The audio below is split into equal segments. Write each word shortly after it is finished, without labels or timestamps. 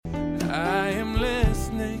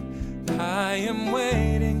I am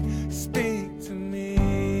waiting. Speak to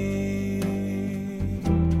me.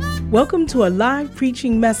 Welcome to a live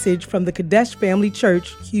preaching message from the Kadesh Family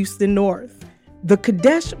Church, Houston North. The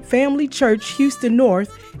Kadesh Family Church, Houston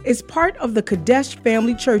North is part of the Kadesh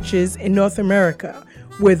Family Churches in North America,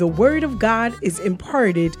 where the Word of God is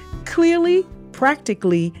imparted clearly,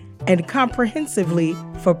 practically, and comprehensively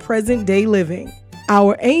for present-day living.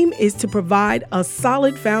 Our aim is to provide a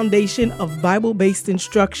solid foundation of Bible-based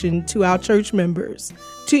instruction to our church members,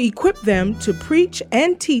 to equip them to preach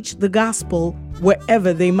and teach the gospel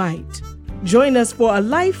wherever they might. Join us for a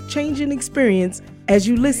life-changing experience as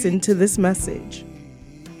you listen to this message.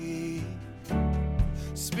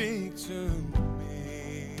 Speak to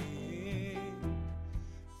me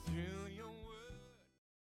through your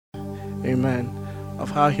word. Amen.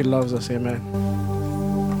 Of how he loves us. Amen.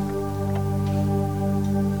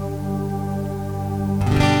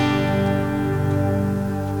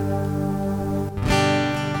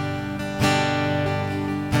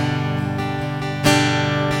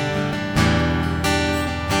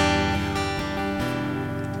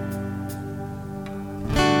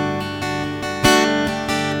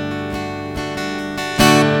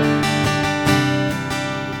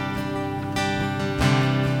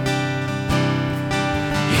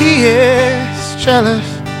 He is jealous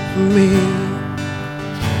for me.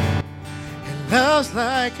 He loves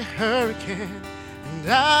like a hurricane, and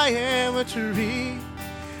I am a tree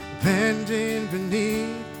bending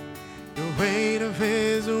beneath the weight of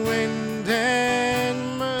his wind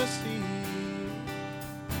and mercy.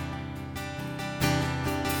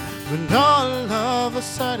 When all of a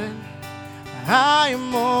sudden I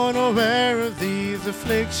am unaware of these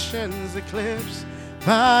afflictions eclipsed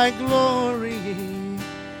by glory,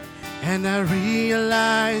 and I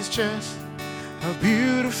realize just how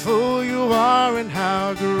beautiful you are and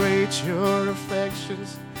how great your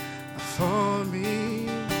affections are for me.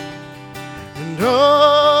 And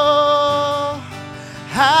oh,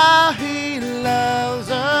 how he loves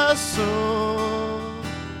us so.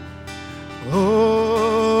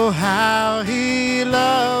 Oh, how he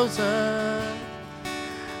loves us.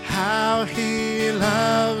 How he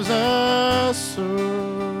loves us so.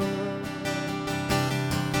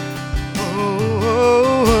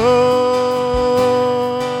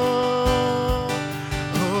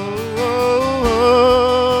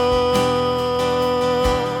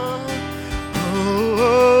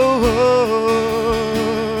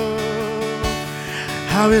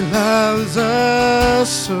 How he loves us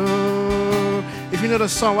so. If you know the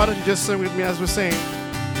song, why don't you just sing with me as we're saying?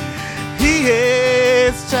 He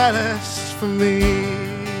is jealous for me.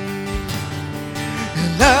 He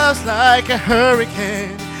loves like a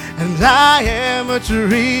hurricane, and I am a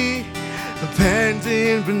tree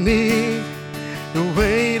bending beneath the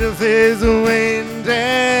weight of his wind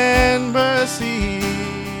and mercy.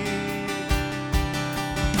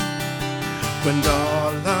 When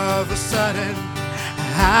all of a sudden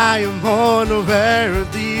I am unaware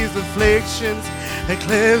of these afflictions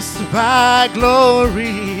eclipsed by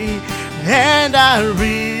glory, and I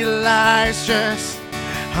realize just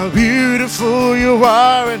how beautiful you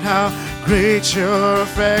are and how great your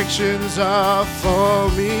affections are for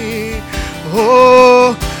me.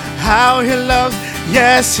 Oh, how he loves,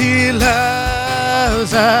 yes, he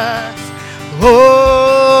loves us.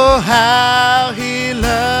 Oh, how he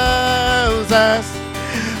loves us.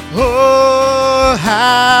 Oh,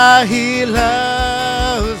 how he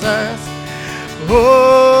loves us.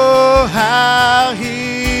 Oh, how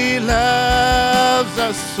he loves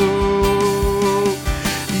us so.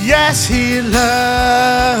 Yes, he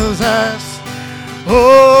loves us.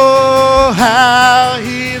 Oh, how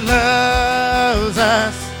he loves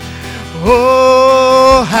us.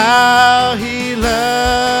 Oh, how he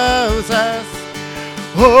loves us.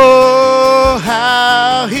 Oh,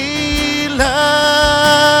 how he loves.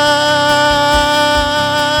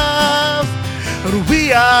 And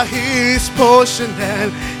we are his portion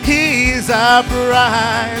and he's our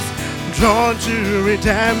prize, drawn to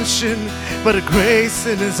redemption, but a grace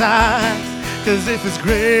in his eyes. 'Cause if his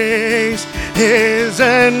grace is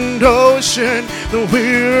an ocean, then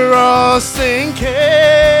we're all sinking.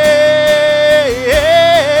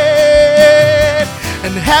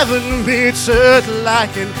 And heaven meets earth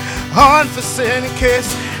like an unforeseen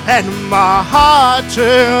kiss, and my heart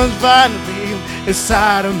turns violently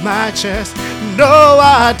inside of my chest. No,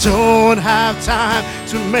 I don't have time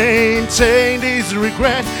to maintain these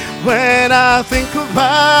regrets when I think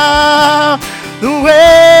about the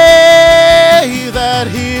way that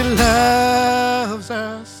he loves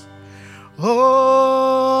us.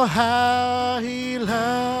 Oh, how he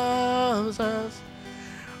loves us.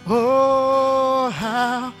 Oh,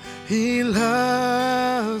 how He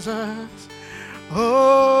loves us.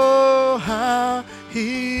 Oh, how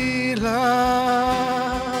He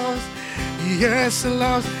loves. Yes, He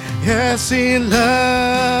loves. Yes, He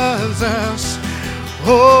loves us.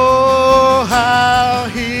 Oh, how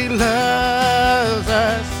He loves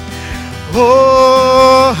us.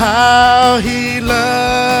 Oh, how He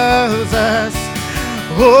loves us.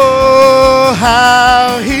 Oh,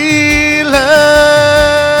 how He loves.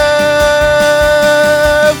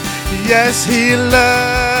 Yes, He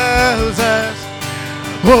loves us.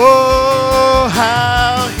 Oh,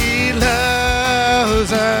 how He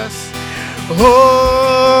loves us.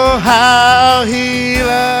 Oh, how He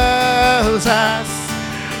loves us.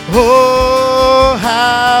 Oh,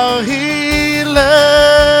 how He loves.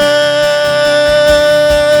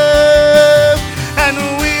 And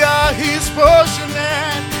we are His portion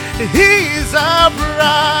and He's our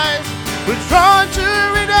prize. We're drawn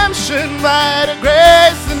to redemption by the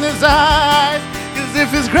grace in His eyes. As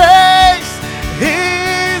if His grace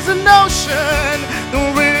is an ocean,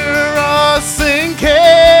 we're all sinking.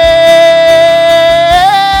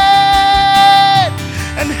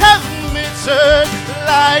 And heaven meets earth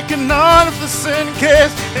like an unforeseen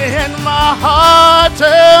kiss, and my heart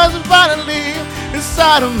turns violently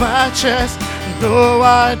inside of my chest. No,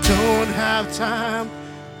 I don't have time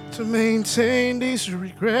to maintain these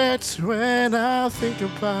regrets when I think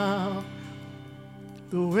about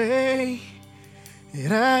the way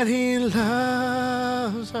that He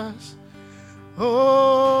loves us.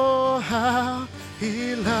 Oh, how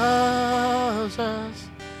He loves us.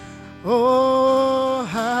 Oh,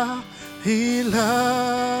 how He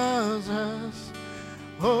loves us.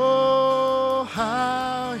 Oh,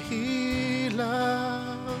 how He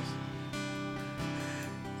loves.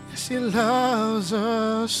 Yes, He loves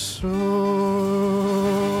us so.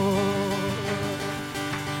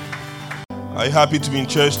 Are you happy to be in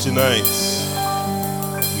church tonight?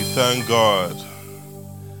 We thank God.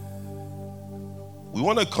 We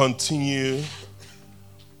want to continue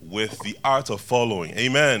with the art of following.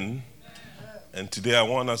 Amen. And today I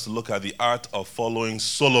want us to look at the art of following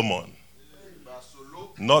Solomon.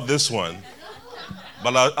 Not this one,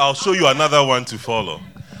 but I'll show you another one to follow.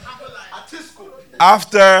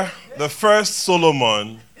 After the first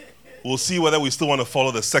Solomon, we'll see whether we still want to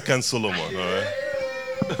follow the second Solomon. All right.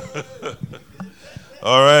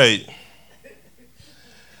 All right.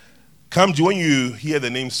 Kamji, when you hear the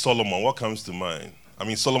name Solomon, what comes to mind? I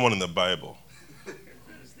mean, Solomon in the Bible.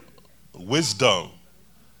 Wisdom.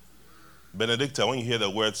 Benedicta, when you hear the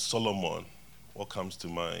word Solomon, what comes to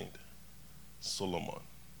mind? Solomon.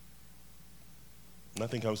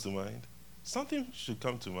 Nothing comes to mind? Something should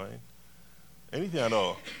come to mind. Anything at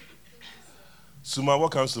all? Suma,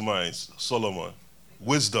 what comes to mind? Solomon.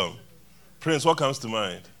 Wisdom. Prince, what comes to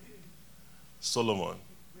mind? Solomon.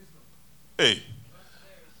 Hey.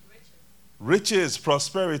 Riches,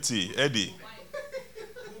 prosperity. Eddie.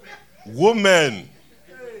 Woman.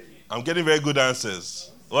 I'm getting very good answers.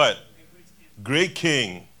 What? Great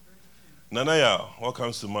king. Nanaya, what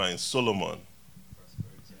comes to mind? Solomon.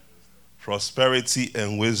 Prosperity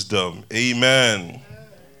and wisdom. Amen.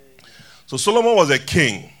 So Solomon was a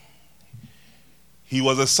king. He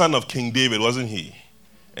was a son of King David, wasn't he?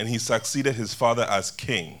 And he succeeded his father as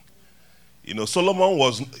king. You know,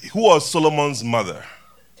 who was Solomon's mother?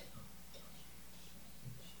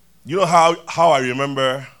 You know how I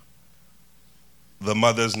remember the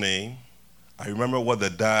mother's name? I remember what the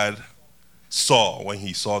dad saw when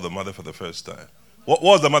he saw the mother for the first time. What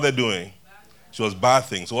was the mother doing? She was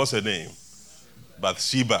bathing. So what's her name?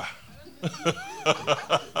 Bathsheba.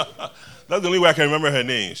 That's the only way I can remember her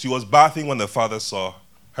name. She was bathing when the father saw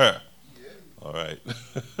her. All right.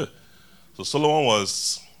 So Solomon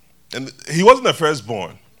was, and he wasn't the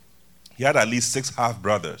firstborn. He had at least 6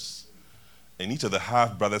 half-brothers. And each of the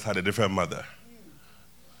half-brothers had a different mother.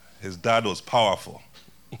 His dad was powerful.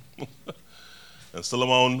 And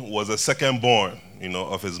Solomon was a second-born,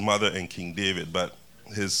 of his mother and King David. But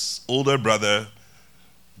his older brother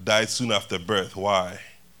died soon after birth. Why?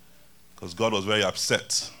 Because God was very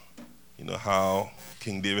upset, how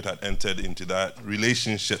King David had entered into that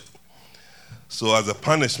relationship. So as a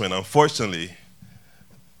punishment, unfortunately,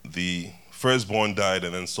 the firstborn died,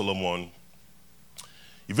 and then Solomon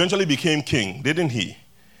eventually became king, didn't he?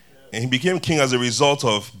 And he became king as a result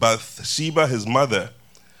of Bathsheba, his mother,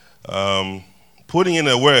 putting in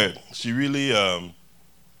a word. She really,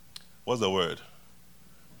 what's the word?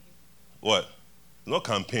 What? Not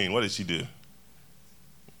campaign. What did she do?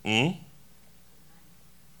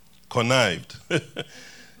 Connived.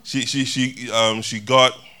 She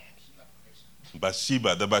got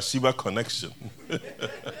Bathsheba, the Bathsheba connection.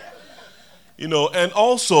 And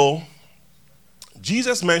also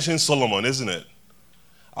Jesus mentioned Solomon, isn't it?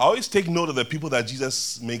 I always take note of the people that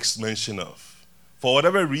Jesus makes mention of. For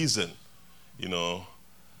whatever reason,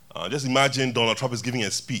 just imagine Donald Trump is giving a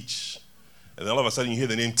speech, and then all of a sudden you hear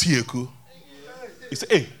the name Tieku. You say,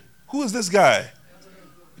 hey, who is this guy?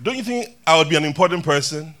 Don't you think I would be an important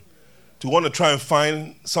person to want to try and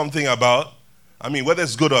find something about? I mean, whether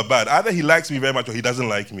it's good or bad. Either he likes me very much or he doesn't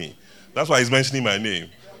like me. That's why he's mentioning my name.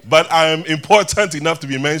 But I am important enough to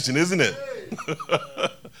be mentioned, isn't it?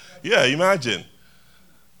 Yeah, imagine.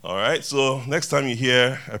 All right, so next time you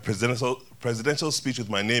hear a presidential speech with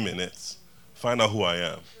my name in it, find out who I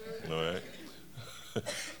am. All right.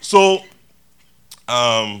 So,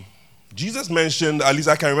 Jesus mentioned, at least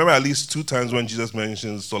I can remember at least 2 times when Jesus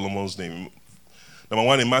mentions Solomon's name. Number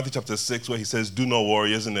 1 in Matthew chapter 6, where he says, do not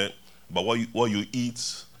worry, isn't it? About what you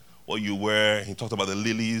eat, what you wear. He talked about the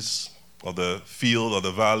lilies of the field or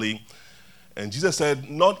the valley. And Jesus said,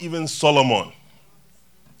 not even Solomon,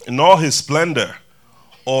 in all his splendor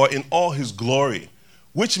or in all his glory,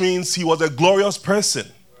 which means he was a glorious person.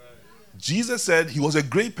 Jesus said he was a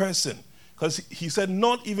great person because he said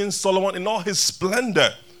not even Solomon in all his splendor.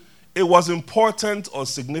 It was important or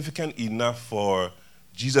significant enough for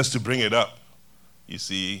Jesus to bring it up. You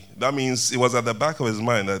see, that means it was at the back of his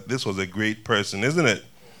mind that this was a great person, isn't it?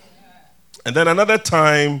 And then another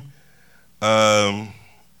time,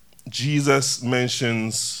 Jesus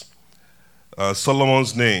mentions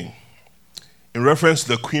Solomon's name in reference to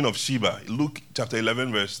the Queen of Sheba. Luke chapter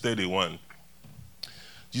 11, verse 31.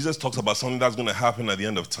 Jesus talks about something that's going to happen at the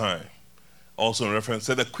end of time. Also in reference,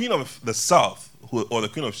 said the Queen of the South, or the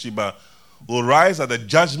Queen of Sheba, will rise at the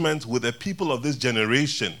judgment with the people of this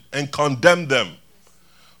generation and condemn them.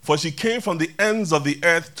 For she came from the ends of the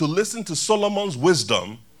earth to listen to Solomon's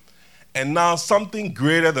wisdom, and now something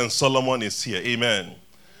greater than Solomon is here. Amen.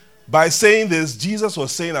 By saying this, Jesus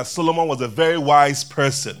was saying that Solomon was a very wise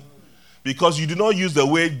person, because you do not use the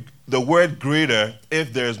word greater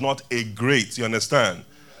if there is not a great. You understand?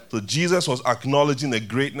 So Jesus was acknowledging the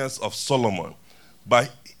greatness of Solomon, but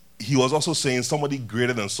he was also saying somebody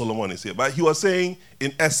greater than Solomon is here. But he was saying,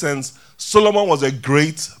 in essence, Solomon was a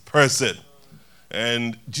great person.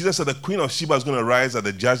 And Jesus said the Queen of Sheba is going to rise at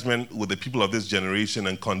the judgment with the people of this generation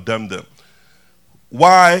and condemn them.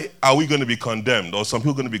 Why are we going to be condemned, or some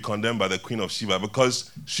people going to be condemned by the Queen of Sheba?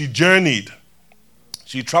 Because she journeyed.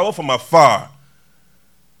 She traveled from afar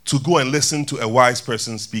to go and listen to a wise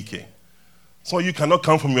person speaking. Some of you cannot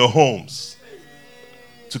come from your homes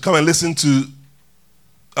to come and listen to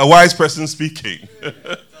a wise person speaking.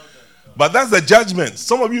 But that's the judgment.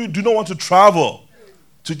 Some of you do not want to travel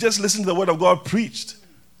to just listen to the word of God preached.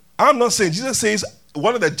 I'm not saying, Jesus says,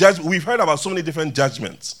 one of the judgments, we've heard about so many different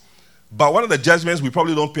judgments, but one of the judgments we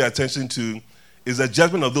probably don't pay attention to is the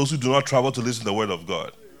judgment of those who do not travel to listen to the word of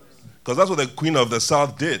God. Because that's what the Queen of the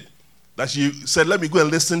South did. That she said, let me go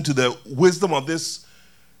and listen to the wisdom of this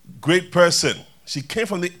great person. She came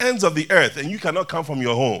from the ends of the earth, and you cannot come from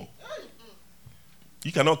your home.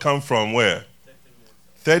 You cannot come from where?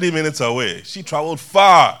 30 minutes away. She traveled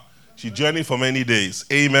far. She journeyed for many days.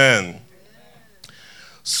 Amen.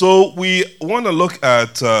 So we want to look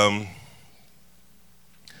at the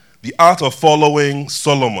art of following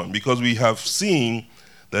Solomon, because we have seen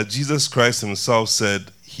that Jesus Christ himself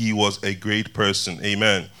said he was a great person.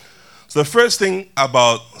 Amen. So the first thing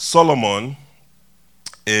about Solomon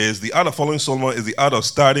is the art of following Solomon is the art of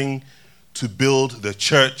starting to build the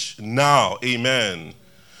church now. Amen.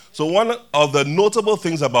 So one of the notable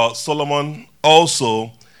things about Solomon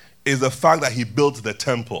also is the fact that he built the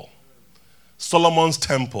temple. Solomon's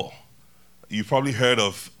temple. You probably heard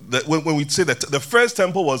of that. When we say that the first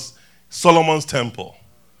temple was Solomon's temple.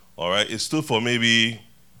 All right. It stood for maybe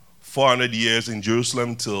 400 years in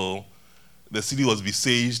Jerusalem till the city was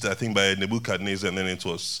besieged, I think, by Nebuchadnezzar, and then it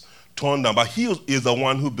was torn down. But he is the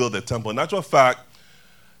one who built the temple. In actual fact,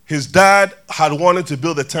 his dad had wanted to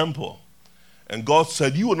build a temple. And God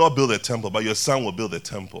said, you will not build a temple, but your son will build a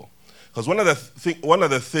temple. Because one of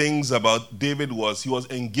the things about David was he was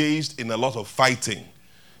engaged in a lot of fighting.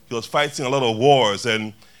 He was fighting a lot of wars.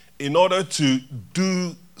 And in order to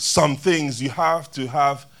do some things, you have to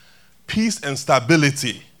have peace and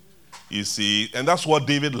stability, you see. And that's what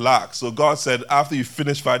David lacked. So God said, after you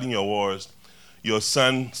finish fighting your wars, your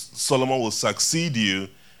son Solomon will succeed you,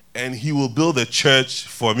 and he will build a church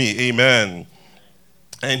for me. Amen.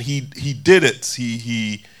 And he did it.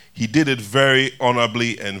 He did it very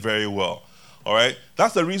honorably and very well. All right?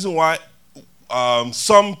 That's the reason why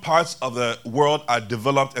some parts of the world are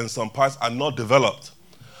developed and some parts are not developed.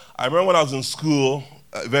 I remember when I was in school,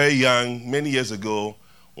 very young, many years ago,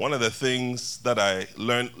 one of the things that I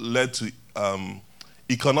learned led to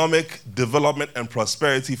economic development and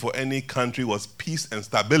prosperity for any country was peace and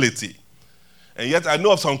stability. And yet I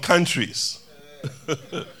know of some countries,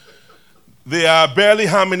 they are barely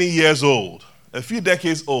how many years old? A few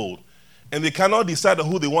decades old. And they cannot decide on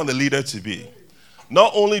who they want the leader to be.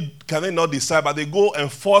 Not only can they not decide, but they go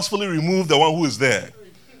and forcefully remove the one who is there.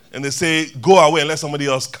 And they say, go away and let somebody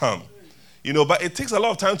else come. You know, but it takes a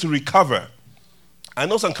lot of time to recover. I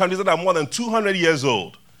know some countries that are more than 200 years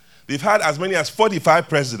old. They've had as many as 45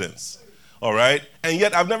 presidents. All right? And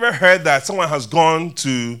yet I've never heard that someone has gone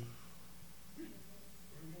to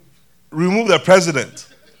remove the president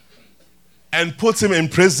and put him in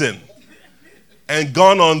prison and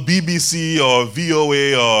gone on BBC or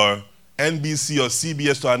VOA or NBC or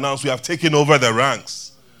CBS to announce we have taken over the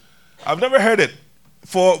ranks. I've never heard it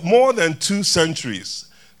for more than 2 centuries.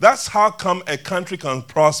 That's how come a country can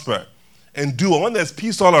prosper and do it when there's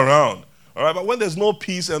peace all around. All right, but when there's no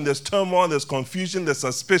peace and there's turmoil, there's confusion, there's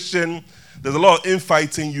suspicion, there's a lot of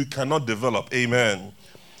infighting, you cannot develop. Amen.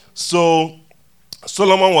 So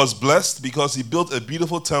Solomon was blessed because he built a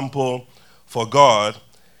beautiful temple for God,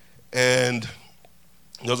 and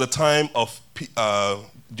there was a time of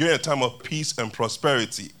during a time of peace and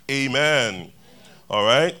prosperity. Amen. All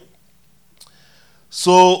right.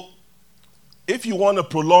 So, if you want to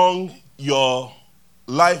prolong your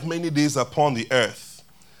life many days upon the earth,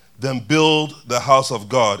 then build the house of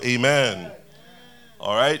God. Amen.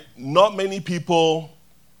 All right. Not many people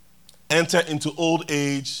enter into old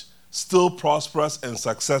age still prosperous and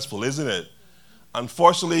successful, isn't it?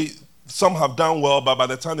 Unfortunately, some have done well, but by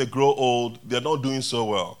the time they grow old, they're not doing so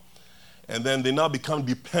well. And then they now become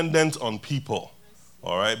dependent on people.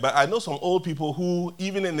 All right. But I know some old people who,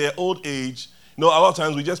 even in their old age, you know, a lot of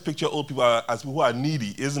times we just picture old people as people who are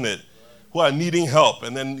needy, isn't it? Who are needing help,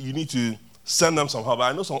 and then you need to send them some help. But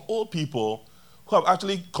I know some old people who have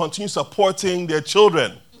actually continued supporting their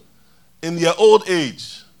children in their old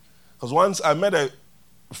age. Because once I met a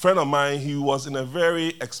friend of mine, he was in a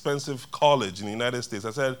very expensive college in the United States.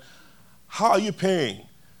 I said, how are you paying?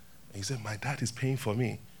 And he said, my dad is paying for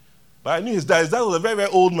me. But I knew his dad. His dad was a very, very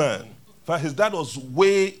old man. In fact, his dad was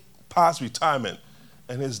way past retirement.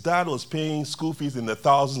 And his dad was paying school fees in the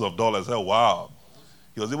thousands of dollars. I said, wow.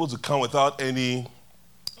 He was able to come without any.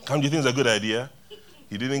 Do you think it's a good idea?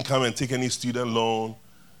 He didn't come and take any student loan.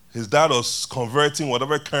 His dad was converting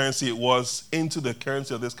whatever currency it was into the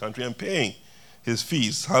currency of this country and paying his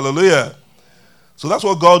fees. Hallelujah. So that's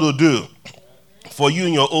what God will do for you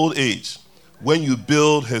in your old age when you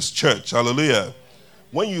build his church. Hallelujah.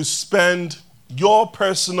 When you spend your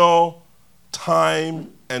personal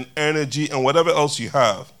time and energy and whatever else you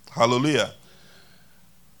have. Hallelujah.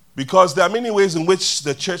 Because there are many ways in which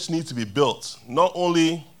the church needs to be built. Not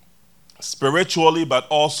only spiritually, but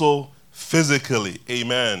also physically.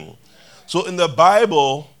 Amen. So in the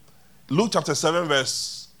Bible, Luke chapter 7,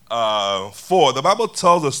 verse 4, the Bible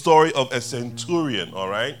tells the story of a centurion, all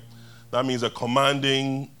right? That means a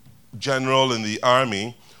commanding general in the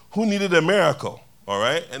army who needed a miracle, all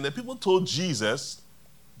right? And the people told Jesus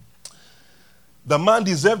the man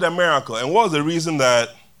deserved a miracle. And what was the reason that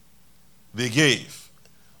they gave?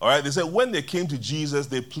 All right, they said when they came to Jesus,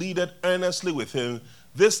 they pleaded earnestly with him,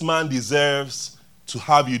 this man deserves to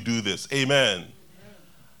have you do this. Amen.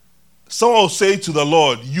 Someone will say to the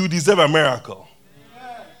Lord, you deserve a miracle.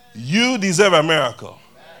 You deserve a miracle.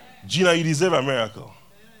 Gina, you deserve a miracle.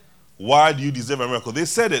 Why do you deserve a miracle? They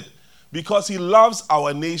said it because he loves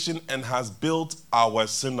our nation and has built our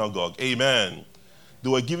synagogue. Amen. They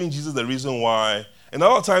were giving Jesus the reason why. And a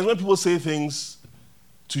lot of times when people say things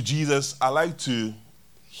to Jesus, I like to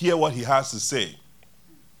hear what he has to say.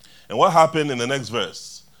 And what happened in the next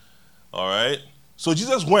verse? All right. So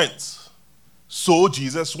Jesus went.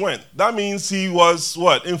 That means he was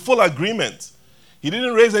what? In full agreement. He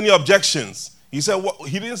didn't raise any objections. He said,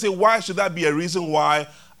 he didn't say, why should that be a reason why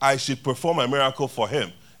I should perform a miracle for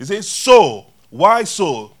him? He says, so. Why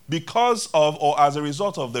so? Because of or as a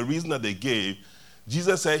result of the reason that they gave,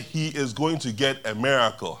 Jesus said he is going to get a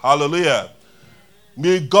miracle. Hallelujah.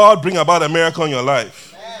 May God bring about a miracle in your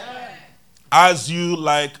life. Amen. As you,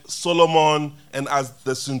 like Solomon and as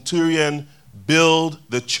the centurion, build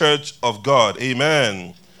the church of God. Amen.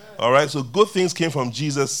 Amen. All right, so good things came from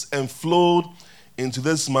Jesus and flowed into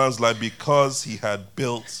this man's life because he had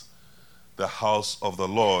built the house of the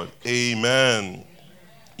Lord. Amen.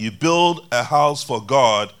 You build a house for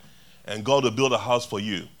God, and God will build a house for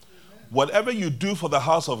you. Whatever you do for the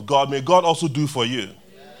house of God, may God also do for you. Amen.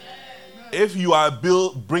 If you are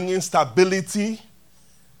bringing stability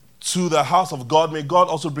to the house of God, may God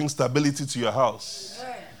also bring stability to your house.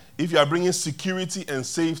 Amen. If you are bringing security and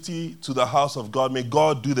safety to the house of God, may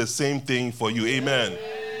God do the same thing for you. Amen.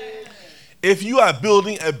 If you are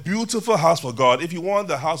building a beautiful house for God, if you want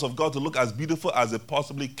the house of God to look as beautiful as it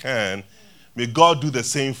possibly can, may God do the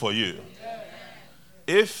same for you.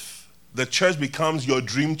 If the church becomes your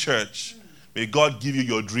dream church, may God give you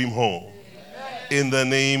your dream home. In the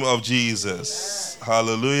name of Jesus.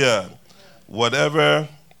 Hallelujah. Whatever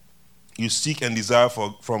you seek and desire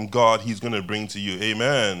from God, He's going to bring to you.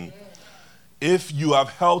 Amen. If you have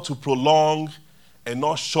helped to prolong and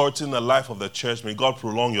not shorten the life of the church, may God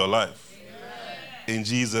prolong your life. In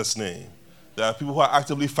Jesus' name. There are people who are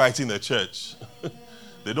actively fighting the church.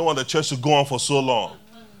 They don't want the church to go on for so long.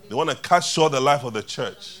 They want to cut short the life of the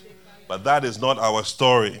church. But that is not our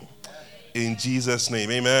story. In Jesus'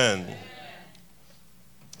 name. Amen.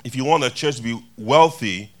 If you want the church to be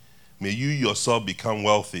wealthy, may you yourself become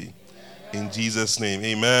wealthy. In Jesus' name.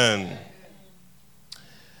 Amen.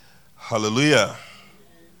 Hallelujah.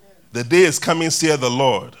 The day is coming, saith the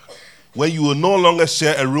Lord, when you will no longer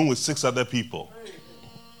share a room with 6 other people.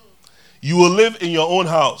 You will live in your own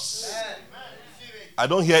house. I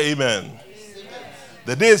don't hear amen.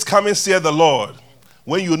 The day is coming, saith the Lord,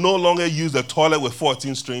 when you no longer use the toilet with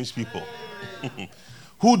 14 strange people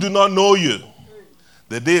who do not know you.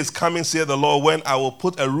 The day is coming, saith the Lord, when I will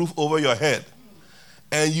put a roof over your head,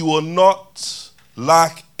 and you will not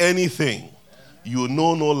lack anything. You will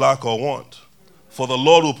know no lack or want, for the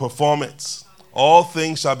Lord will perform it. All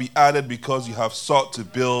things shall be added because you have sought to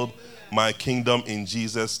build my kingdom in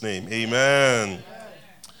Jesus' name. Amen.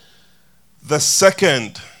 The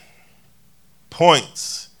second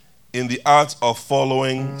point in the art of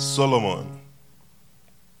following Solomon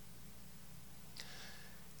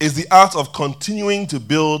is the art of continuing to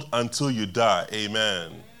build until you die.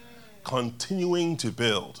 Amen. Continuing to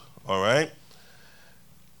build. All right.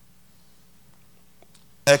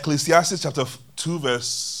 Ecclesiastes chapter 2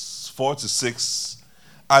 verse 4 to 6.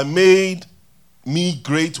 I made me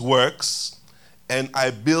great works, and I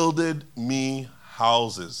builded me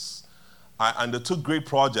houses. I undertook great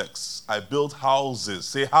projects. I built houses.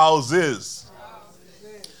 Say houses.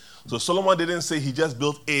 So Solomon didn't say he just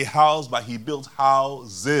built a house, but he built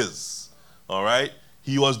houses. All right?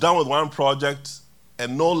 He was done with one project,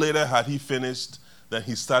 and no later had he finished than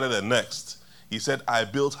he started the next. He said, I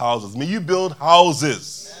built houses. May you build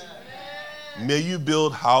houses. May you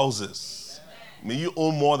build houses. May you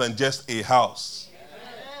own more than just a house.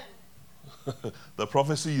 The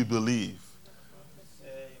prophecy you believe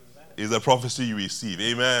is the prophecy you receive.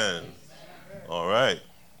 Amen. All right.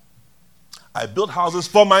 I built houses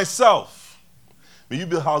for myself. May you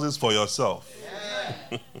build houses for yourself.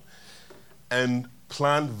 And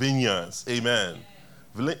plant vineyards. Amen.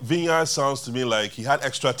 Vineyard sounds to me like he had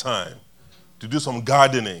extra time to do some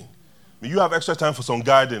gardening. May you have extra time for some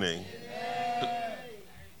gardening.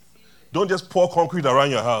 Don't just pour concrete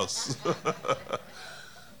around your house.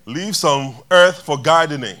 Leave some earth for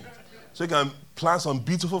gardening so you can plant some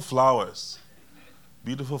beautiful flowers.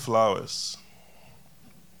 Beautiful flowers.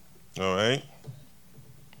 All right.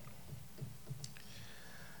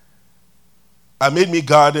 I made me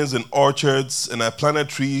gardens and orchards, and I planted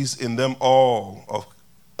trees in them all.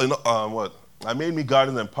 I made me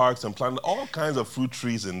gardens and parks and planted all kinds of fruit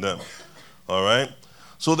trees in them. All right.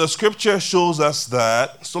 So the scripture shows us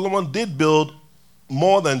that Solomon did build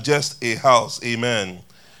more than just a house. Amen.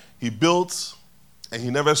 He built, and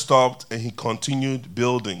he never stopped, and he continued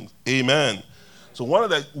building. Amen. So one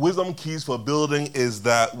of the wisdom keys for building is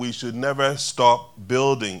that we should never stop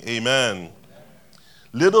building. Amen.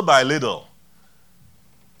 Little by little,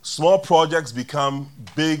 small projects become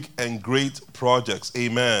big and great projects.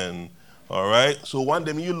 Amen. All right. So one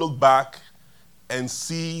day when you look back and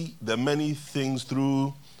see the many things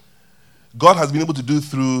God has been able to do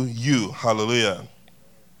through you. Hallelujah.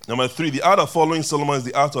 Number 3, the art of following Solomon is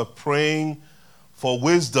the art of praying for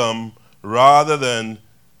wisdom rather than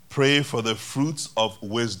pray for the fruits of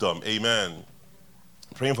wisdom. Amen.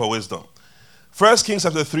 Praying for wisdom. 1 Kings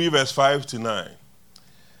chapter 3 verse 5 to 9.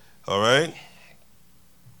 All right.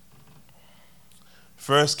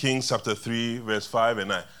 1 Kings chapter 3 verse 5 and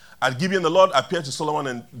 9. At Gibeon, the Lord appeared to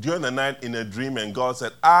Solomon during the night in a dream, and God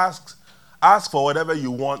said, ask for whatever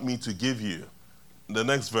you want me to give you. The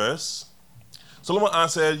next verse. Solomon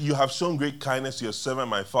answered, you have shown great kindness to your servant,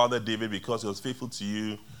 my father David, because he was faithful to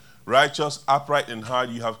you, righteous, upright in heart.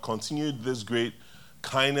 You have continued this great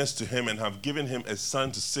kindness to him and have given him a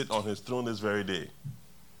son to sit on his throne this very day.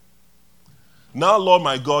 Now, Lord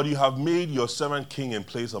my God, you have made your servant king in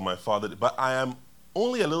place of my father, but I am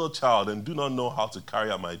only a little child and do not know how to carry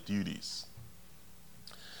out my duties.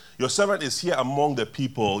 Your servant is here among the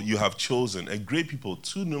people you have chosen, a great people,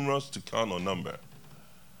 too numerous to count or number.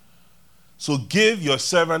 So give your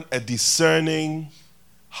servant a discerning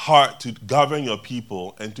heart to govern your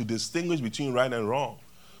people and to distinguish between right and wrong.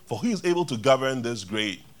 For he is able to govern this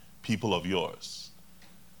great people of yours.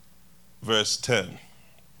 Verse 10.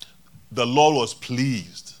 The Lord was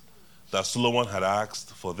pleased that Solomon had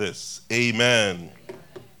asked for this. Amen.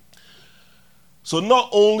 So not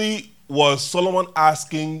only was Solomon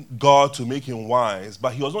asking God to make him wise,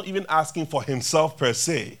 but he was not even asking for himself per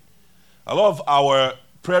se. A lot of our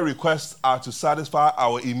prayer requests are to satisfy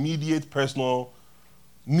our immediate personal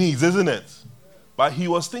needs, isn't it? But he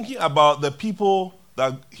was thinking about the people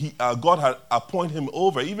that God had appointed him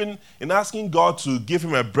over. Even in asking God to give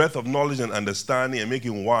him a breadth of knowledge and understanding and make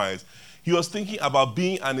him wise, he was thinking about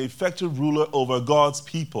being an effective ruler over God's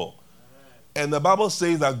people. And the Bible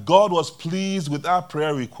says that God was pleased with our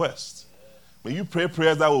prayer request. May you pray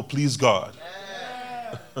prayers that will please God.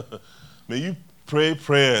 May you pray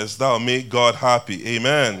prayers that will make God happy.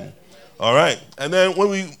 Amen. All right. And then when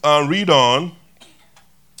we read on,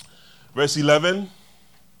 verse 11.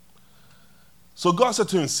 So God said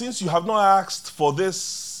to him, since you have not asked for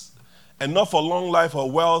this, and not for long life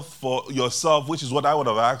or wealth for yourself, which is what I would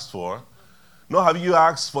have asked for, nor have you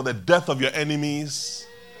asked for the death of your enemies,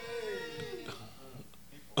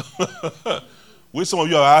 which some of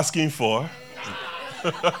you are asking for,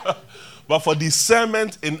 but for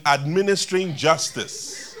discernment in administering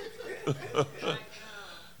justice.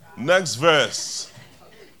 Next verse.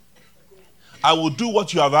 I will do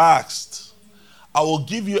what you have asked. I will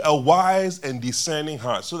give you a wise and discerning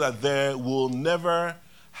heart so that there will never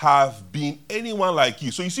have been anyone like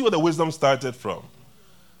you. So you see where the wisdom started from.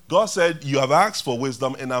 God said, you have asked for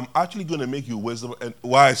wisdom, and I'm actually going to make you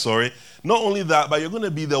wise. Not only that, but you're going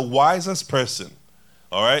to be the wisest person.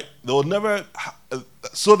 All right?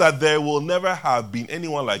 So that there will never have been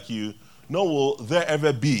anyone like you, nor will there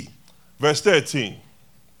ever be. Verse 13.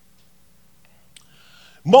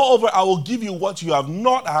 Moreover, I will give you what you have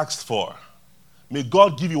not asked for. May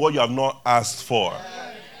God give you what you have not asked for.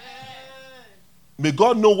 May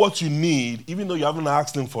God know what you need, even though you haven't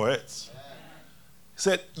asked him for it. He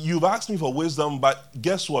said, you've asked me for wisdom, but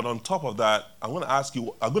guess what? On top of that, I'm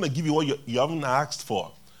going to give you what you haven't asked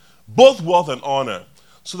for. Both wealth and honor,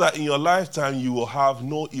 so that in your lifetime you will have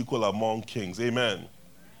no equal among kings. Amen.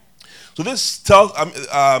 So this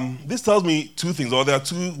tells me two things, or there are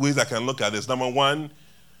two ways I can look at this. Number one,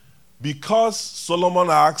 because Solomon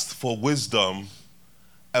asked for wisdom,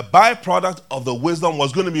 a byproduct of the wisdom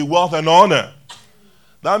was going to be wealth and honor.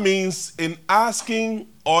 That means in asking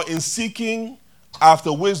or in seeking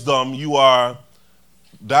after wisdom, you are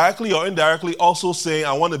directly or indirectly also saying,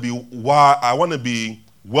 I want to be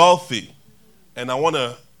wealthy, and I want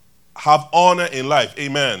to have honor in life.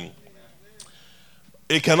 Amen.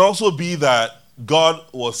 It can also be that God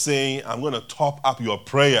was saying, I'm going to top up your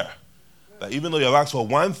prayer. That even though you have asked for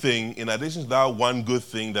one thing, in addition to that one good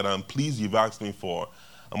thing that I'm pleased you've asked me for,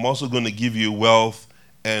 I'm also going to give you wealth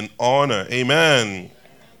and honor. Amen.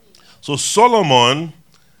 So Solomon,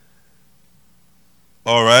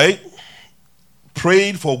 all right,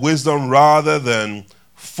 prayed for wisdom rather than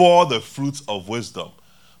for the fruits of wisdom.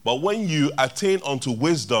 But when you attain unto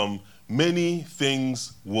wisdom, many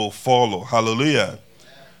things will follow. Hallelujah.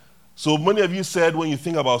 So many of you said when you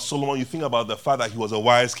think about Solomon, you think about the fact that he was a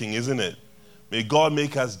wise king, isn't it? May God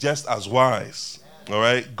make us just as wise. All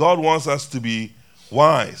right? God wants us to be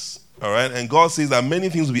wise. All right? And God says that many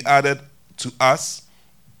things will be added to us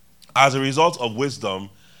as a result of wisdom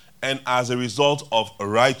and as a result of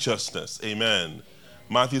righteousness. Amen.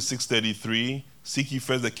 Matthew 6:33, seek ye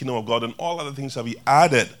first the kingdom of God, and all other things shall be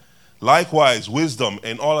added. Likewise, wisdom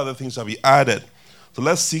and all other things shall be added. So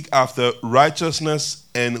let's seek after righteousness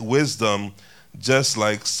and wisdom just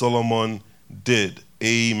like Solomon did.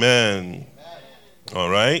 Amen. All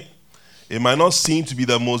right? It might not seem to be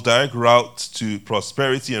the most direct route to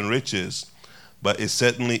prosperity and riches, but it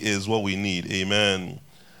certainly is what we need. Amen.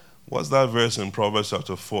 What's that verse in Proverbs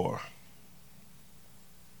chapter 4?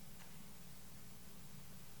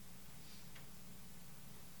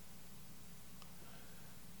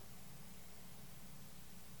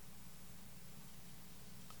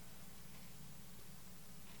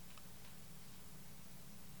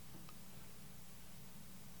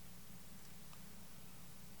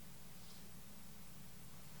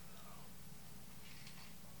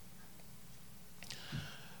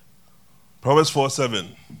 Proverbs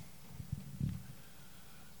 4:7.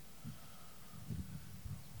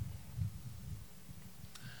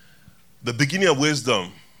 The beginning of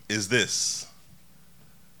wisdom is this.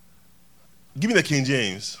 Give me the King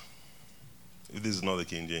James. if this is not the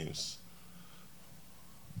King James.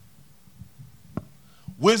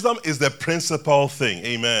 Wisdom is the principal thing.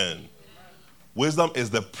 Amen. Wisdom is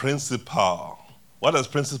the principal. What does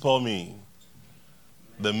principal mean?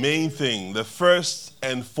 The main thing, the first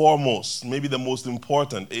and foremost, maybe the most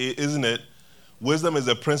important, isn't it? Wisdom is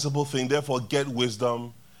the principal thing, therefore get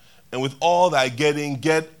wisdom. And with all that getting,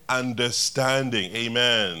 get understanding.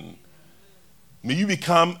 Amen. May you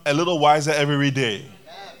become a little wiser every day.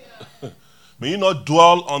 May you not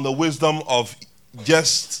dwell on the wisdom of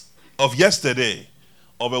yesterday,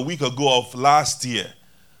 of a week ago, of last year.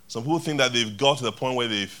 Some people think that they've got to the point where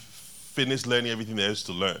they've finished learning everything there is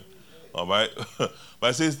to learn. All right? But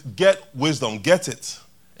it says, get wisdom, get it.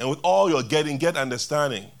 And with all your getting, get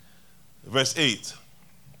understanding. Verse 8.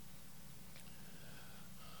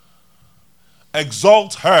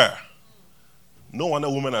 Exalt her. No wonder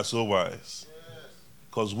women are so wise.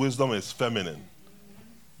 Because wisdom is feminine.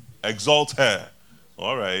 Exalt her.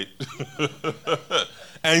 All right.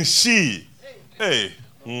 And she, and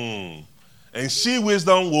she,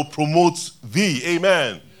 wisdom, will promote thee.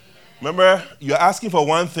 Amen. Remember, you're asking for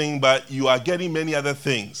one thing, but you are getting many other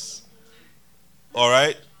things. All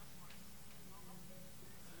right?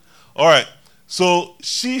 All right. So,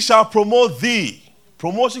 she shall promote thee.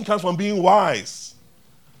 Promotion comes from being wise.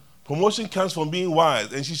 Promotion comes from being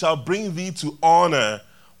wise. And she shall bring thee to honor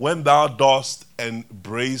when thou dost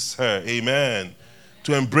embrace her. Amen.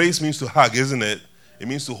 To embrace means to hug, isn't it? It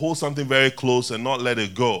means to hold something very close and not let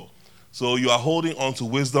it go. So you are holding on to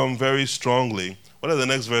wisdom very strongly. What does the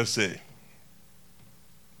next verse say?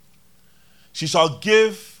 She shall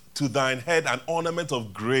give to thine head an ornament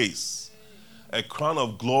of grace. A crown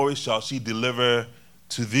of glory shall she deliver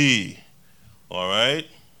to thee. All right?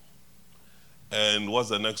 And what's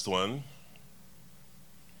the next one?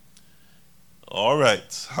 All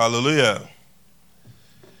right. Hallelujah.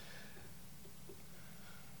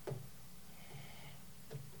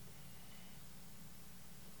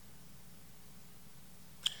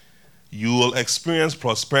 You will experience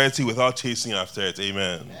prosperity without chasing after it.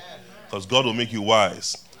 Amen. Because God will make you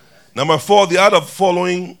wise. Number 4, the art of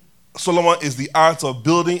following Solomon is the art of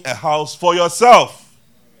building a house for yourself.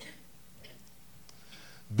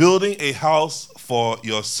 Building a house for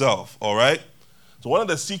yourself. All right? So one of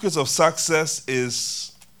the secrets of success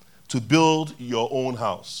is to build your own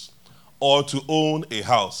house or to own a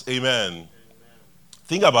house. Amen.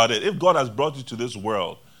 Think about it. If God has brought you to this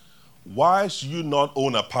world, why should you not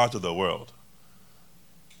own a part of the world?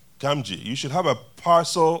 Kamji, you should have a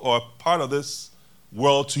parcel or a part of this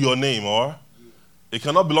world to your name, or it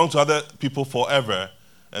cannot belong to other people forever,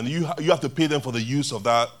 and you have to pay them for the use of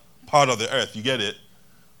that part of the earth. You get it?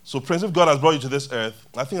 So, Prince, if God has brought you to this earth,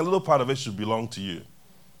 I think a little part of it should belong to you.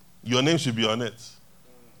 Your name should be on it.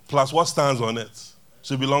 Plus what stands on it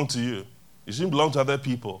should belong to you. It shouldn't belong to other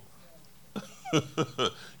people.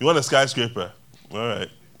 You want a skyscraper? All right.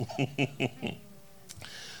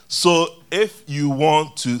 So if you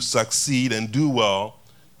want to succeed and do well,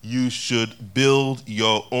 you should build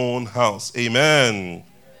your own house. Amen.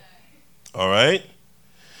 All right?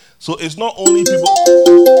 So it's not only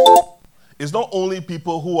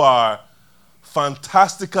people who are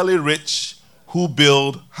fantastically rich who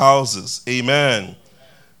build houses. Amen.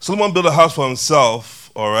 Solomon built a house for himself,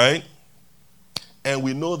 all right? And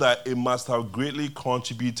we know that it must have greatly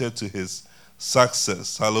contributed to his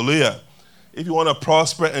success. Hallelujah. If you want to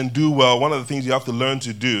prosper and do well, one of the things you have to learn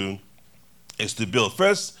to do is to build.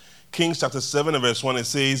 First Kings chapter 7 and verse 1, it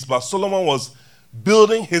says, but Solomon was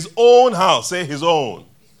building his own house. Say his own.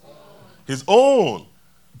 His own.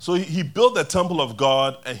 So he built the temple of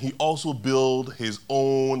God, and he also built his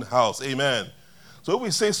own house. Amen. So if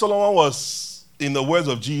we say Solomon was, in the words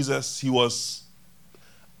of Jesus, he was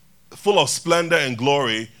full of splendor and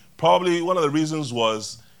glory, probably one of the reasons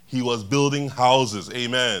was he was building houses.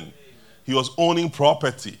 Amen. He was owning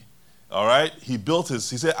property. All right? He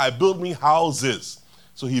said, I built me houses.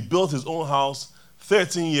 So he built his own house,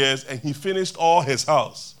 13 years, and he finished all his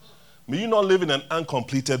house. May you not live in an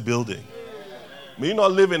uncompleted building. May you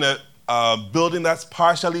not live in a building that's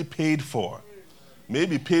partially paid for. May it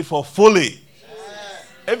be paid for fully.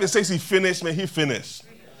 If it says he finished, may he finish.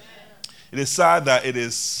 It is sad that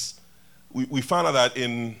we found out that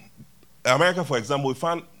in America, for example, we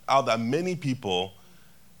found out that many people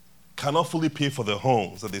cannot fully pay for the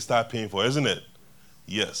homes that they start paying for, isn't it?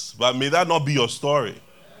 Yes. But may that not be your story.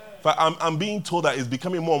 But I'm being told that it's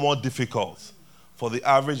becoming more and more difficult for the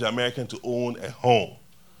average American to own a home.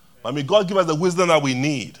 I mean, God give us the wisdom that we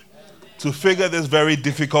need to figure this very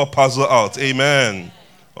difficult puzzle out. Amen.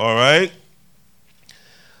 All right?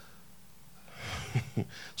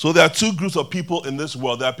 So there are two groups of people in this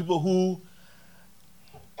world. There are people who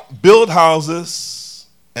build houses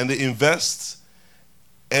and they invest,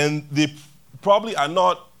 and they probably are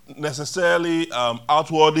not necessarily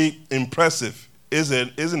outwardly impressive,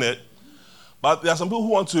 isn't it? But there are some people who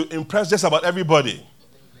want to impress just about everybody,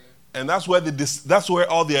 and that's where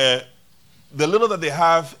all the little that they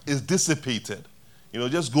have is dissipated.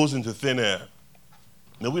 Just goes into thin air.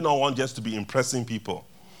 We don't want just to be impressing people.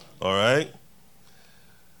 All right?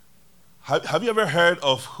 Have you ever heard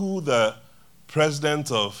of who the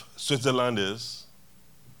president of Switzerland is?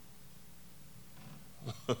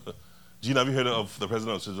 Gene, have you heard of the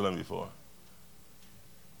president of Switzerland before?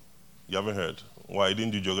 You haven't heard? Why? You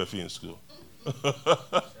didn't do geography in school?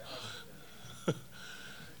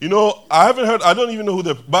 I haven't heard, I don't even know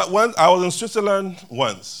but once, I was in Switzerland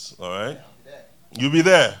once, all right? You'll be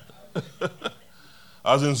there.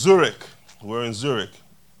 I was in Zurich. We're in Zurich.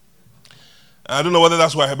 I don't know whether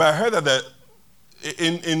that's why, but I heard that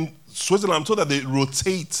in Switzerland, I'm told that they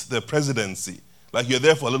rotate the presidency. Like you're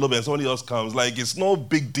there for a little bit and somebody else comes. Like it's no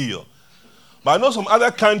big deal. But I know some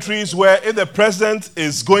other countries where if the president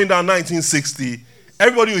is going down 1960,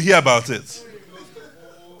 everybody will hear about it.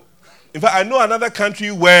 In fact, I know another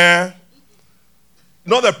country where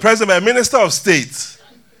not the president, but a minister of state,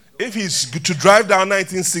 if he's to drive down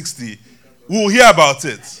 1960, we will hear about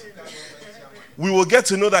it. We will get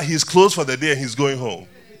to know that he's closed for the day and he's going home.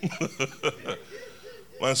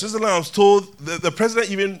 When Switzerland, I was told the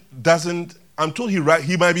president even doesn't. I'm told you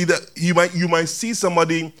might see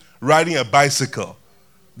somebody riding a bicycle.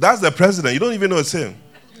 That's the president. You don't even know it's him.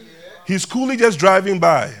 He's coolly just driving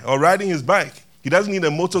by or riding his bike. He doesn't need a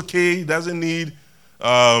motorcade. He doesn't need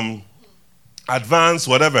advance,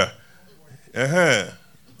 whatever.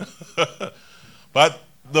 But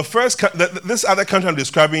this other country I'm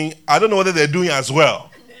describing, I don't know whether they're doing as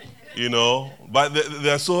well, but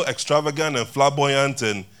they're so extravagant and flamboyant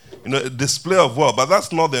and, display of wealth. But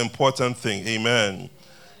that's not the important thing. Amen.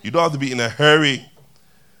 You don't have to be in a hurry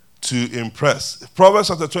to impress. Proverbs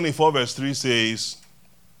chapter 24 verse 3 says,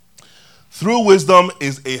 through wisdom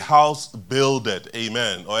is a house builded.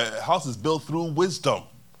 Amen. Or a house is built through wisdom.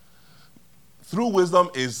 Through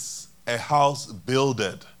wisdom is a house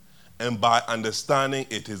builded, and by understanding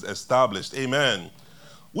it is established. Amen.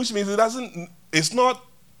 Which means it's not,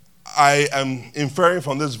 I am inferring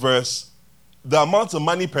from this verse, the amount of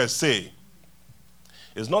money per se.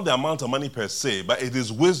 It's not the amount of money per se, but it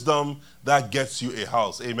is wisdom that gets you a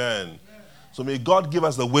house. Amen. So may God give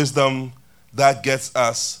us the wisdom that gets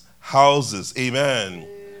us houses. Amen.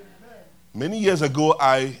 Many years ago,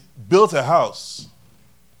 I built a house.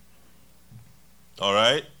 All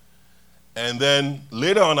right? And then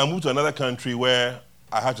later on, I moved to another country where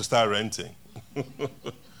I had to start renting.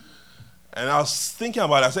 And I was thinking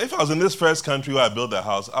about it. I said, if I was in this first country where I built a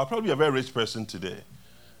house, I'll probably be a very rich person today.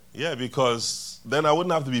 Yeah, because then I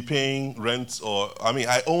wouldn't have to be paying rent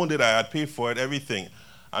I owned it, I had paid for it, everything.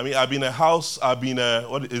 I've been a house,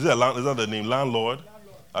 is that the name, landlord?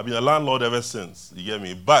 I've been a landlord ever since, you get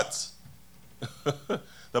me? But the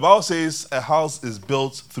Bible says a house is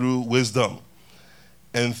built through wisdom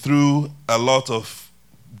and through a lot of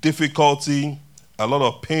difficulty, a lot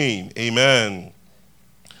of pain. Amen.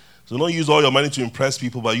 So don't use all your money to impress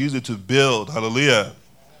people, but use it to build. Hallelujah.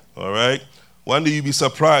 All right? One day you'll be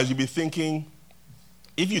surprised. You'll be thinking,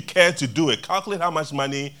 if you care to do it, calculate how much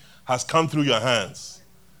money has come through your hands.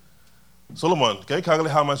 Solomon, can you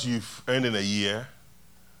calculate how much you've earned in a year?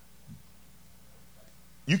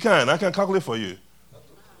 You can. I can calculate for you.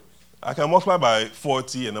 I can multiply by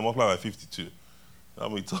 40 and then multiply by 52.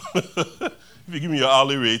 If you give me your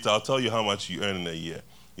hourly rate, I'll tell you how much you earn in a year.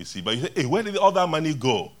 You see, but you say, hey, where did all that money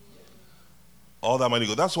go? All that money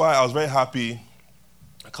go. That's why I was very happy.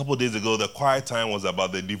 A couple of days ago, the quiet time was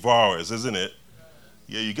about the devourers, isn't it?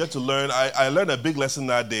 Yeah, you get to learn. I learned a big lesson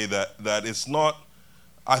that day that it's not.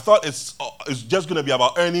 I thought it's just going to be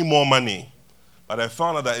about earning more money, but I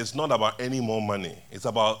found out that it's not about earning more money. It's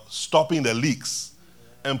about stopping the leaks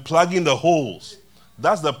and plugging the holes.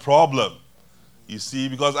 That's the problem. You see,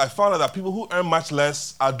 because I found out that people who earn much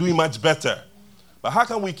less are doing much better. But how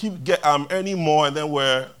can we keep earning more and then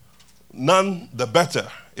we're none the better,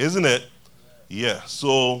 isn't it? Yeah,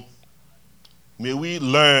 so may we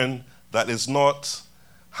learn that it's not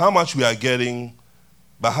how much we are getting,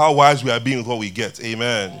 but how wise we are being with what we get.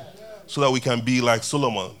 Amen. So that we can be like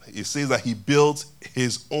Solomon. It says that he built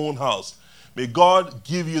his own house. May God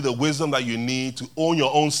give you the wisdom that you need to own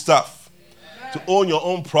your own stuff, to own your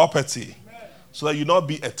own property, so that you not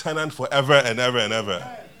be a tenant forever and ever and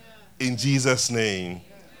ever. In Jesus' name,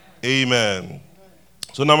 amen.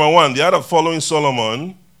 So number one, the art of following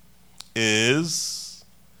Solomon is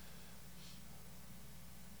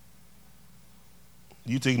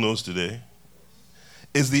You take notes today.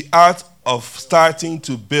 Is the art of starting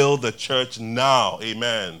to build the church now.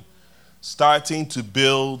 Amen. Starting to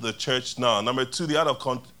build the church now. Number 2, the art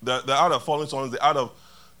of following someone is the art of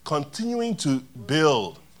continuing to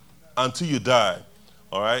build until you die.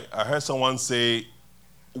 All right? I heard someone say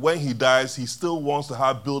when he dies, he still wants to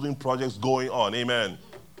have building projects going on. Amen.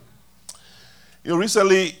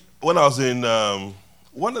 Recently, when I was in,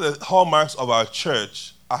 one of the hallmarks of our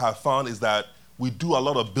church I have found is that we do a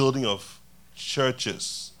lot of building of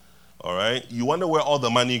churches. All right? You wonder where all the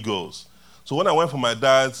money goes. So when I went for my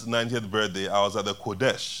dad's 90th birthday, I was at the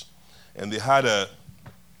Kodesh, and they had a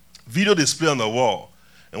video display on the wall.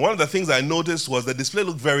 And one of the things I noticed was the display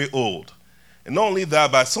looked very old. And not only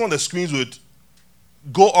that, but some of the screens would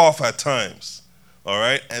go off at times. All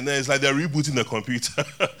right? And then it's like they're rebooting the computer.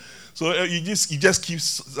 So you just keep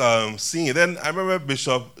seeing it. Then I remember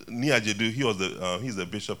Bishop Niajedu, he's the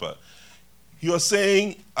bishop. He was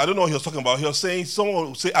saying, I don't know what he was talking about. He was saying, someone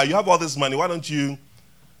would say, you have all this money, why don't you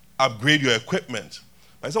upgrade your equipment?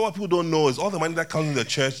 I said, what people don't know is all the money that comes in the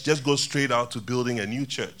church just goes straight out to building a new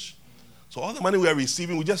church. So all the money we are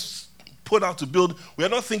receiving, we just put out to build. We are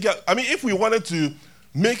not thinking, if we wanted to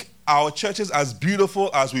make our churches as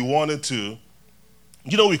beautiful as we wanted to,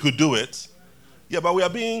 we could do it. Yeah, but we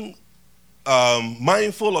are being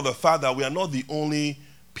mindful of the fact that we are not the only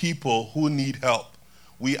people who need help.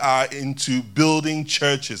 We are into building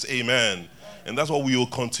churches, amen. And that's what we will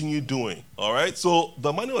continue doing, all right? So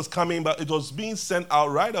the money was coming, but it was being sent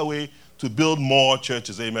out right away to build more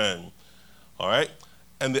churches, amen. All right?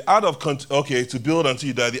 And the art of, to build until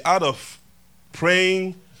you die, the art of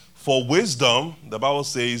praying for wisdom, the Bible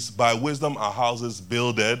says, by wisdom are houses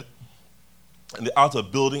builded, and the art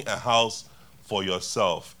of building a house for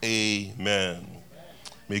yourself, amen.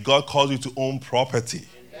 May God cause you to own property.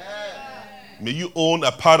 May you own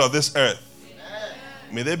a part of this earth.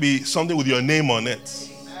 May there be something with your name on it.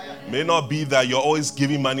 May it not be that you're always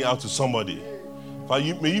giving money out to somebody. But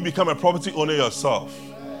may you become a property owner yourself.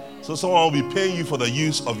 So someone will be paying you for the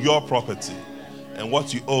use of your property and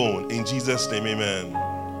what you own. In Jesus' name, amen.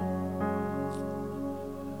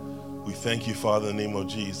 We thank you, Father, in the name of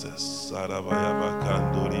Jesus.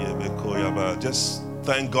 Just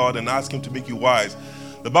thank God and ask Him to make you wise.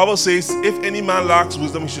 The Bible says, if any man lacks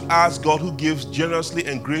wisdom, he should ask God, who gives generously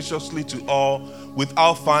and graciously to all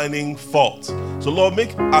without finding fault. So, Lord,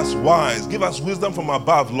 make us wise. Give us wisdom from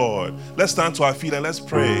above, Lord. Let's stand to our feet and let's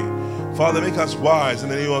pray. Father, make us wise in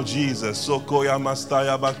the name of Jesus.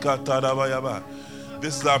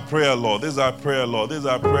 This is our prayer, Lord. This is our prayer, Lord. This is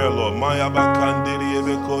our prayer, Lord.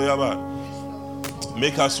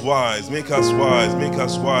 Make us wise. Make us wise. Make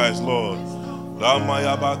us wise, Lord.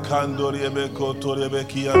 Ramayaba Kandori Ebeko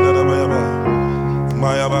Torebeki and Rabayaba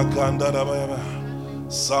Mayaba Kanda Rabayaba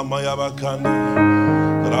Samayaba Kanda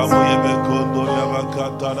Ramayabeko Doriaba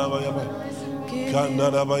Kata Rabayaba Kanda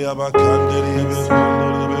Rabayaba Kanderi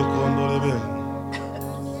Ebeko Dorebe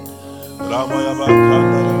Ramayaba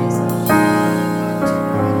Kanda.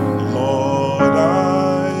 Lord, I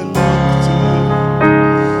look to you.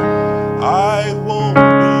 I won't be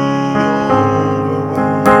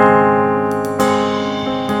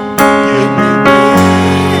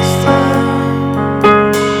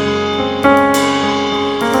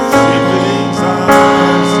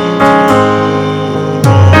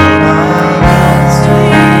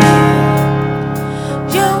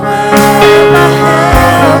You're where my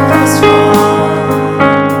help comes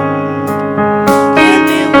from.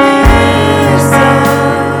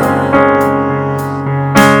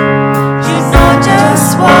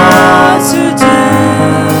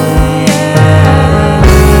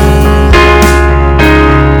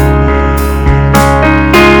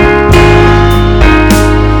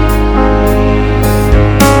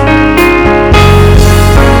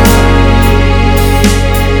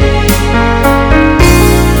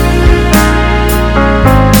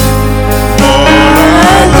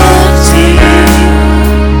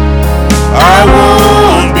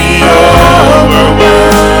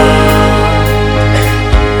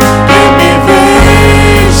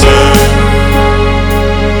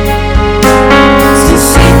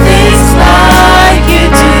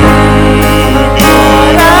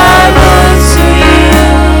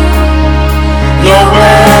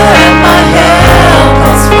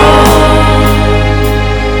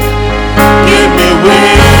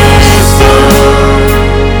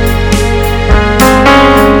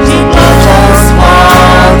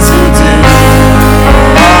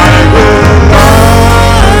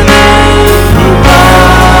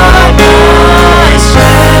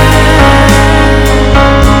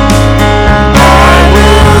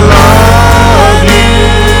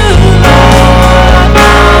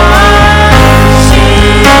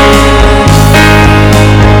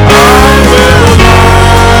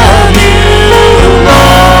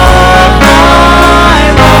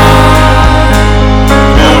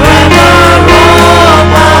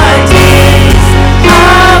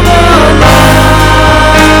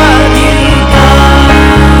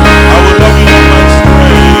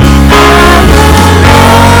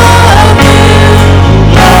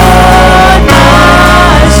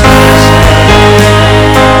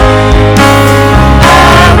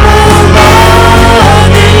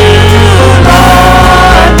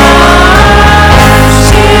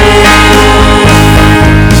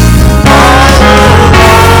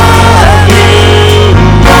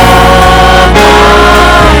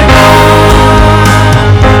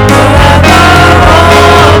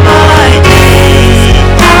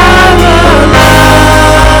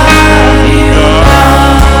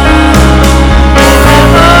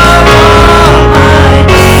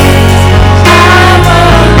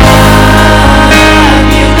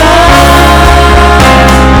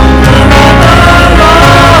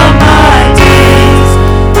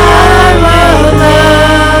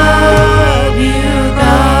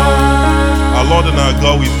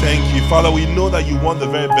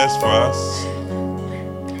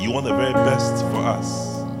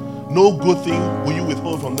 No good thing will you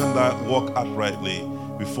withhold from them that walk uprightly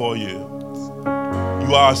before you.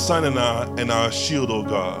 You are our sun and our shield, O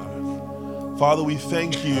God. Father, we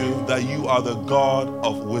thank you that you are the God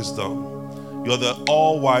of wisdom. You are the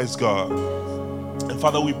all-wise God. And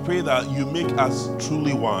Father, we pray that you make us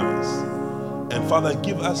truly wise. And Father,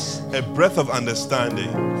 give us a breath of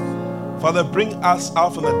understanding. Father, bring us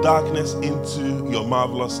out from the darkness into your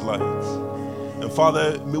marvelous light. And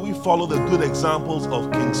Father, may we follow the good examples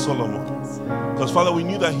of King Solomon. Because Father, we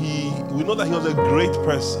know that he was a great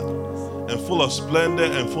person and full of splendor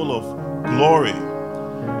and full of glory.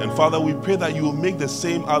 And Father, we pray that you will make the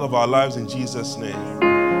same out of our lives in Jesus' name.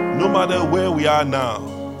 No matter where we are now,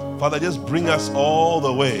 Father, just bring us all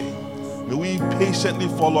the way. May we patiently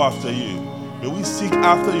follow after you. May we seek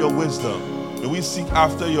after your wisdom. May we seek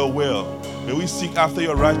after your will. May we seek after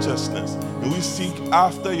your righteousness. May we seek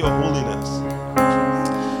after your holiness.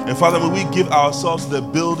 And Father, may we give ourselves to the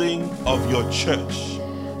building of your church.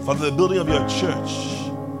 Father, the building of your church.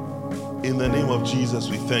 In the name of Jesus,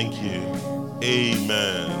 we thank you.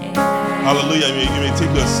 Amen. Hallelujah. You may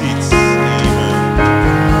take your seats. Amen.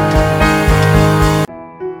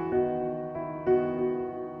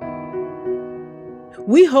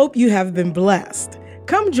 We hope you have been blessed.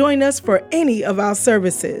 Come join us for any of our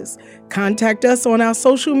services. Contact us on our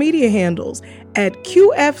social media handles at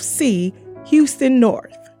QFC Houston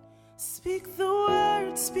North. Speak the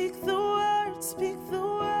word, speak the